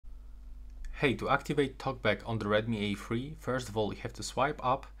Hey, to activate Talkback on the Redmi A3, first of all you have to swipe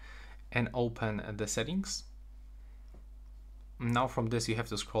up and open the settings. Now from this you have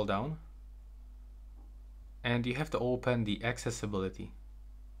to scroll down and you have to open the accessibility.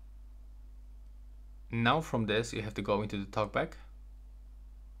 Now from this you have to go into the Talkback,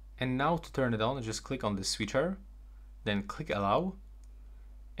 and now to turn it on just click on the switcher, then click allow,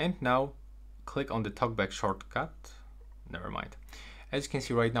 and now click on the Talkback shortcut. Never mind. As you can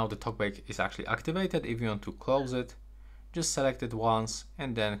see right now the Talkback is actually activated. If you want to close it, just select it once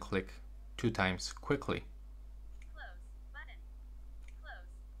and then click 2 times quickly. Close button. Close.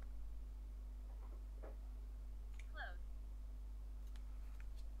 Close.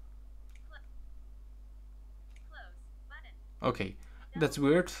 Close button. Okay, that's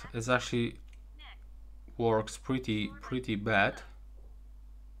weird. It actually works pretty bad.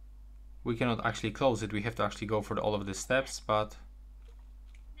 We cannot actually close it. We have to actually go for all of the steps, but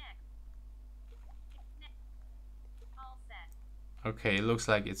okay, it looks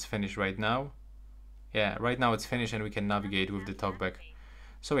like it's finished right now. Yeah, right now it's finished and we can navigate with the Talkback.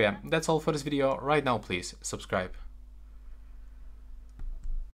 So yeah, that's all for this video. Right now, please subscribe.